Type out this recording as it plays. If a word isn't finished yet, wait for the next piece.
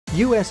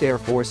U.S. Air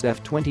Force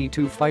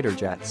F-22 fighter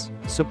jets,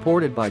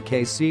 supported by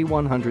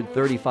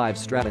KC-135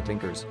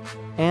 Stratotankers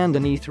and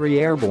an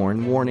E-3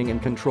 airborne warning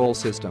and control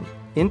system,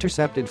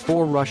 intercepted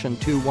 4 Russian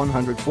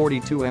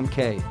Tu-142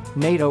 Mk,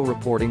 NATO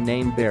reporting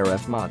name Bear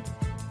F-Mod.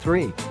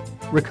 3.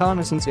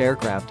 Reconnaissance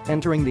aircraft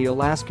entering the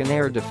Alaskan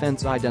Air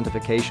Defense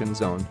Identification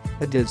Zone,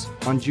 ADIZ,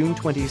 on June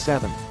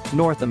 27,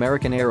 North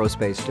American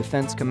Aerospace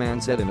Defense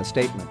Command said in a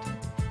statement.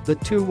 The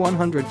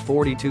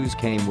Tu-142s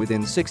came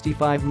within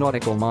 65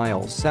 nautical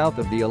miles south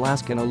of the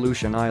Alaskan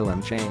Aleutian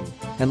island chain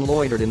and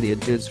loitered in the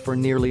ADIZ for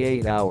nearly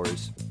 8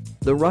 hours.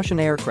 The Russian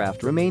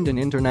aircraft remained in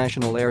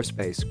international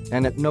airspace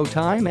and at no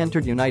time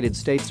entered United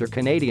States or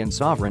Canadian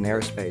sovereign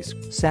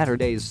airspace,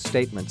 Saturday's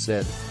statement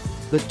said.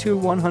 The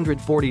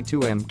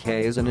Tu-142 Mk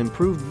is an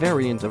improved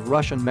variant of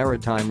Russian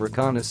maritime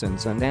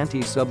reconnaissance and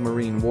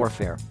anti-submarine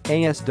warfare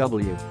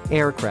 (ASW)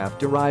 aircraft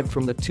derived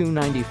from the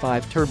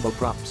Tu-95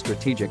 turboprop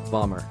strategic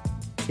bomber.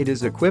 It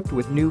is equipped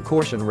with new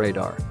Corsian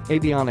radar,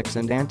 avionics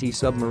and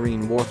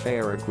anti-submarine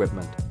warfare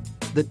equipment.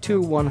 The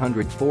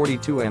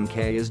Tu-142 Mk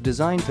is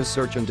designed to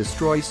search and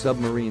destroy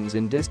submarines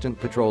in distant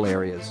patrol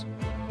areas.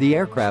 The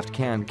aircraft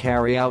can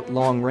carry out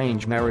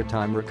long-range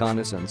maritime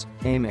reconnaissance,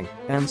 aiming,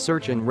 and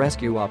search and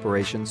rescue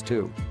operations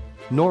too.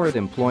 NORAD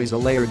employs a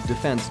layered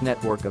defense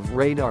network of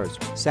radars,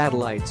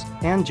 satellites,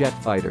 and jet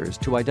fighters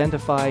to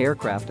identify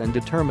aircraft and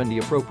determine the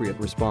appropriate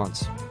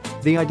response.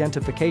 The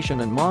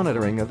identification and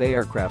monitoring of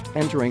aircraft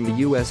entering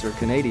the U.S. or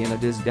Canadian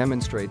ADIZ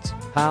demonstrates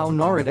how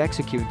NORAD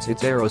executes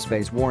its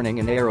aerospace warning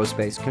and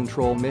aerospace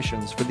control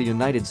missions for the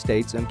United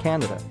States and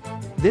Canada.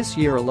 This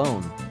year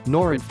alone,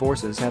 NORAD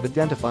forces have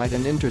identified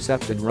and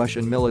intercepted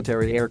Russian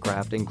military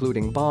aircraft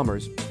including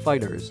bombers,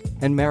 fighters,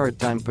 and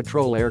maritime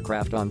patrol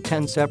aircraft on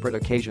 10 separate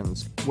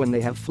occasions when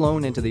they have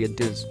flown into the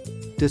ADIZ.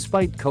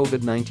 Despite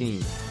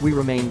COVID-19, we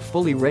remain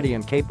fully ready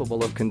and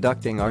capable of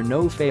conducting our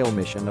no-fail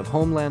mission of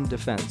homeland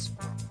defense,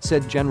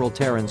 said General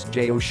Terence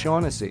J.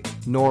 O'Shaughnessy,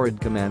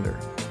 NORAD commander.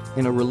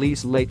 In a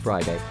release late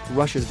Friday,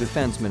 Russia's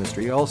defense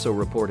ministry also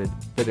reported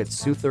that its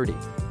Su-30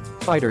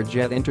 fighter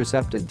jet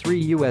intercepted 3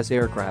 U.S.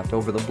 aircraft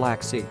over the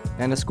Black Sea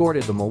and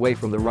escorted them away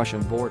from the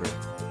Russian border.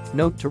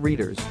 Note to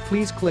readers,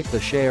 please click the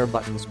share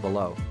buttons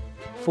below.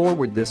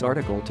 Forward this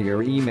article to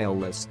your email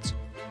lists.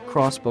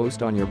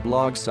 Cross-post on your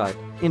blog site,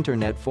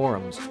 internet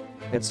forums,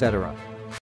 etc.